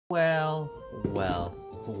Well,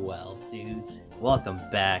 dudes. Welcome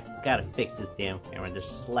back. Gotta fix this damn camera.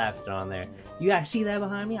 Just slapped it on there. You guys see that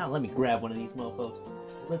behind me? Let me grab one of these mofos.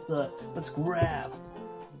 Let's grab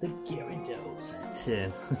the Gyarados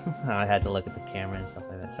tin. I had to look at the camera and stuff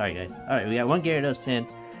like that. Sorry, guys. Alright, we got one Gyarados tin,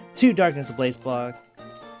 2 Darkness Ablaze block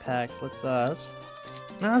packs. Let's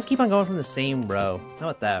keep on going from the same row. How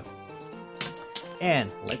about that?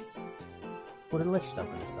 And let's just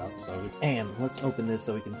open this up. Let's open this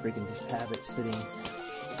so we can freaking just have it sitting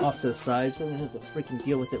off to the side so we don't have to freaking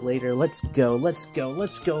deal with it later. Let's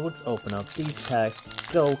open up these packs.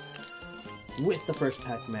 Go with the first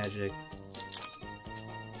pack magic.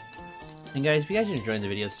 And guys, if you guys are enjoying the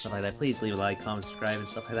videos and stuff like that, please leave a like, comment, subscribe, and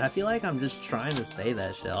stuff like that. I feel like I'm just trying to say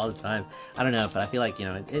that shit all the time. I don't know, but I feel like, you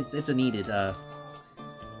know, it's a needed, I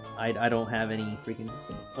don't have any freaking,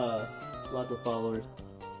 lots of followers.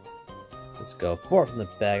 Let's go. 4 from the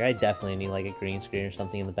back. I definitely need like a green screen or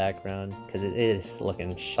something in the background because it is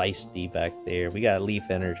looking shiesty back there. We got Leaf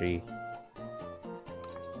Energy.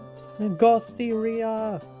 And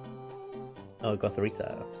Gothria. Oh,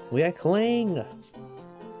 Gothorita. We got Kling.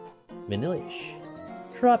 Vanillish.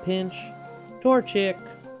 Trapinch. Torchic.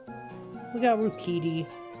 We got Rukidi.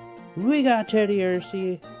 We got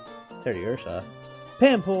Teddiursa.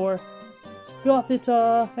 Pampor.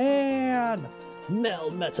 Gothita. And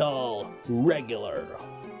Melmetal, regular,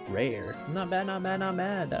 rare. Not bad.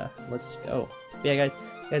 Let's go. But yeah,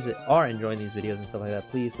 guys that are enjoying these videos and stuff like that,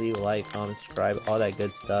 please leave a like, comment, subscribe, all that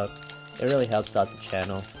good stuff. It really helps out the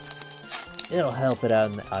channel. It'll help it out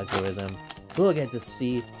in the algorithm. We'll get to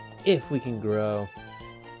see if we can grow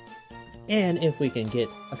and if we can get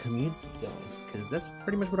a community going, because that's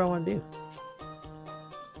pretty much what I want to do.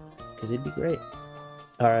 Because it'd be great.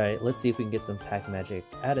 Alright, let's see if we can get some pack magic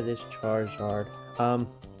out of this Charizard. I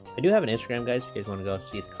do have an Instagram, guys, if you guys want to go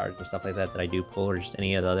see the cards and stuff like that I do pull, or just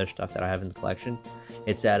any of the other stuff that I have in the collection.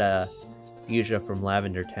 It's at Fuchsia from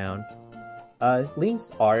Lavender Town.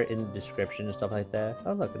 Links are in the description and stuff like that.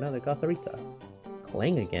 Oh look, another Gothorita.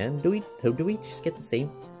 Kling again. Do we just get the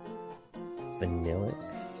same? Vanilla?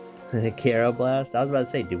 Carablast? I was about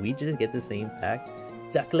to say, do we just get the same pack?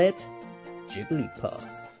 Ducklet? Jigglypuff.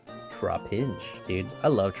 Trapinch, dude. I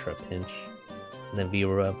love Trapinch. And then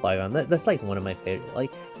Vira Flygon. That's like one of my favorite.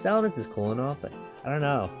 Like, Salamence is cool and all, but I don't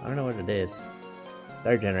know what it is.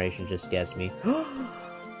 3rd generation just gets me.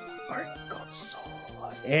 Arcosol.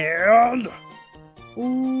 And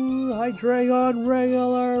Hydreigon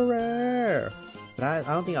regular rare. But I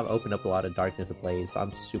don't think I've opened up a lot of Darkness Ablaze, so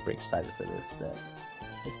I'm super excited for this set.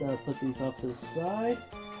 Let's put these off to the side.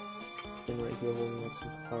 Then right here we'll have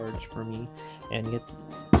some cards for me and get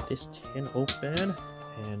this tin open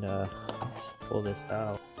and pull this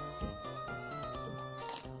out.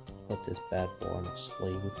 Put this bad boy on the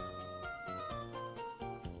sleeve.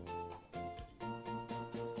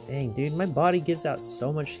 Dang, dude, my body gives out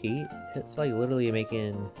so much heat. It's like literally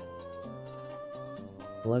making.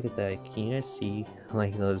 Look at that. Can you guys see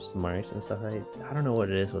like those marks and stuff? I don't know what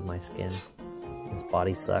it is with my skin. This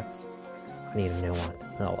body sucks. I need a new one.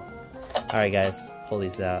 Oh well. Alright, guys, pull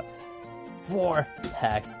these out. 4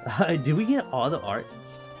 packs. Did we get all the arts?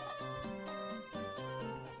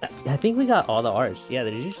 I think we got all the arts. Yeah,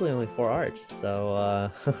 there's usually only 4 arts.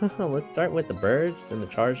 So, let's start with the birds, then the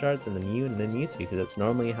Charizard, then the Mew, and then Mewtwo, because that's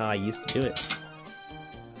normally how I used to do it.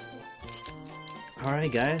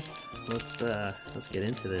 Alright, guys, let's get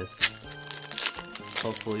into this.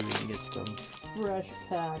 Hopefully we can get some fresh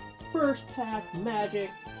pack, first pack magic,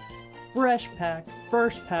 fresh pack,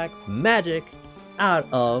 first pack magic out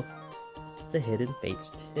of the Hidden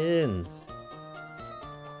Fates tins.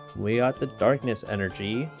 We got the Darkness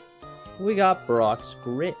Energy. We got Brock's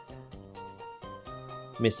Grit.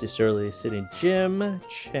 Misty Surly City Gym.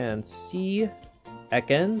 Chansey.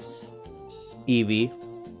 Ekans. Eevee.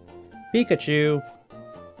 Pikachu.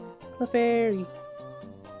 Clefairy.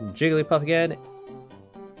 Jigglypuff again.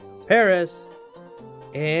 Paris.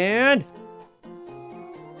 And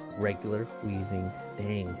regular Weezing.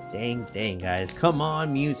 Dang, guys. Come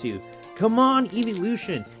on, Mewtwo. Come on,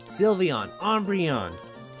 Evolution. Sylveon. Umbreon.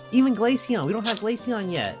 Even Glaceon. We don't have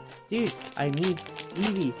Glaceon yet. Dude, I need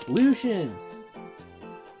Evolutions.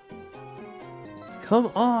 Come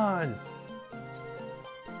on.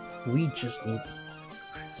 We just need.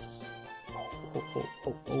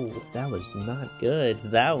 Oh, that was not good.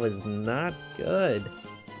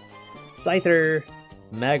 Scyther.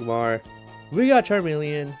 Magmar. We got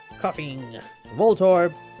Charmeleon. Coughing.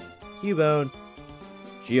 Voltorb. Cubone.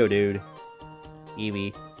 Geodude.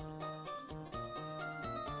 Eevee.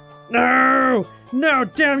 No! No!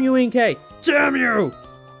 Damn you, Inkay! Damn you!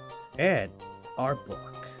 And our book.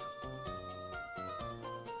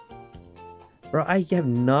 Bro, I have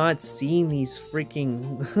not seen these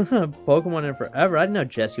freaking Pokemon in forever. I didn't know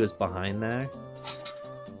Jessie was behind that.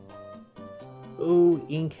 Ooh,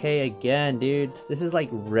 Inkay again, dude. This is like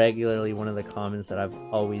regularly one of the comments that I've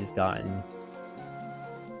always gotten.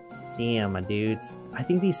 Damn, my dudes. I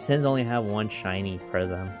think these tins only have one shiny per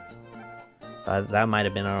them. So that might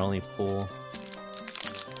have been our only pull.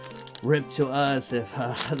 Rip to us if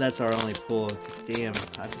that's our only pull. Damn,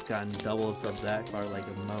 I've gotten doubles of that card like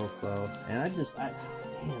a mofo. And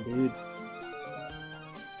damn, dude.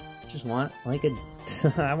 I just want like a,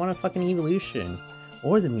 I want a fucking evolution.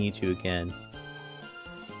 Or the Mewtwo again.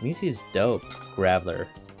 Mewtwo is dope. Graveler.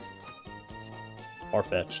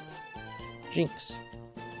 Farfetch'd. Jinx.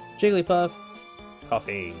 Jigglypuff.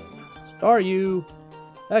 Coughing. Staryu.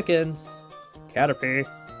 Ekans. Caterpie.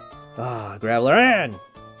 Graveler and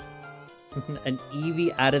an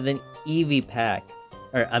Eevee out of an Eevee pack.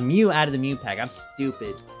 Or a Mew out of the Mew pack. I'm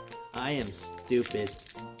stupid. I am stupid.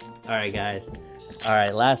 Alright, guys.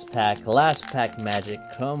 Alright, last pack. Last pack magic.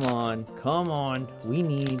 Come on. Come on. We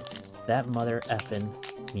need that mother effing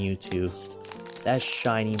Mewtwo. That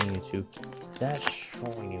shiny Mewtwo. That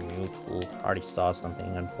shiny Mewtwo. Already saw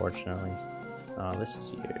something, unfortunately. Oh, this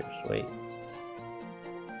is yours. Wait.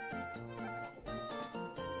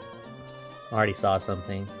 Already saw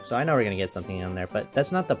something. So I know we're gonna get something in there, but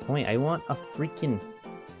that's not the point. I want a freaking...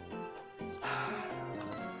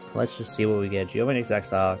 Let's just see what we get. Giovanni's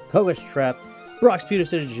Exile, Koga's Trap, Brock's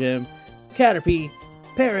Pewter Gym, Caterpie,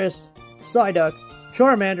 Paris, Psyduck,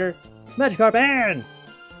 Charmander, Magikarp, and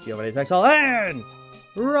Giovanni's Exile, and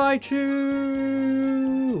Raichu!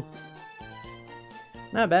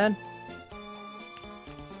 Not bad.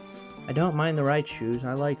 I don't mind the Raichus.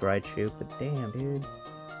 I like Raichu, but damn, dude.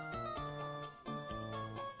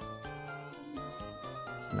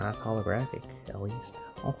 It's nice holographic, at least.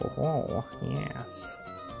 Oh, yes.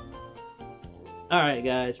 Alright,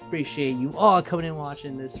 guys. Appreciate you all coming and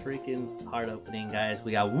watching this freaking card opening, guys.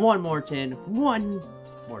 We got one more tin,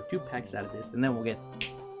 two packs out of this, and then we'll get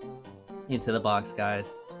into the box, guys.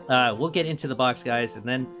 We'll get into the box, guys, and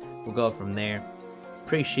then we'll go from there.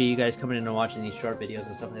 Appreciate you guys coming in and watching these short videos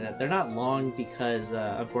and stuff like that. They're not long because,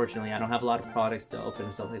 unfortunately, I don't have a lot of products to open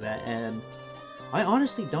and stuff like that, and I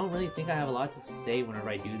honestly don't really think I have a lot to say whenever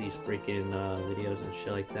I do these freaking videos and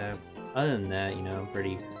shit like that. Other than that, you know, I'm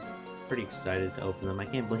pretty excited to open them. I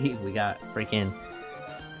can't believe we got freaking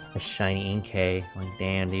a shiny Inkay. Like,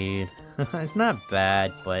 damn, dude. It's not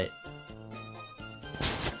bad, but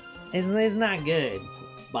it's not good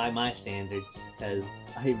by my standards, because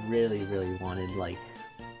I really wanted, like,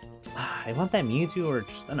 I want that Mewtwo or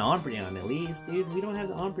just an Umbreon at least, dude. We don't have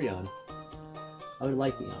the Umbreon. I would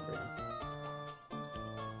like the Umbreon.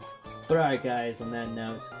 But alright, guys, on that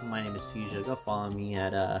note, my name is Fuchsia. Go follow me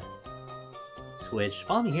at Twitch.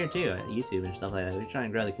 Follow me here too at YouTube and stuff like that. We're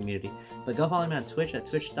trying to grow the community. But go follow me on Twitch at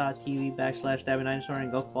twitch.tv/DabbyDinosaur,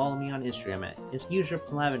 and go follow me on Instagram at It's Fuchsia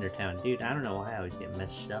from Lavender Town. Dude, I don't know why I always get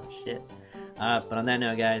messed up shit. But on that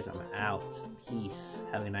note, guys, I'm out. Peace.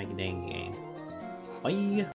 Have a good night, good day, game. Bye.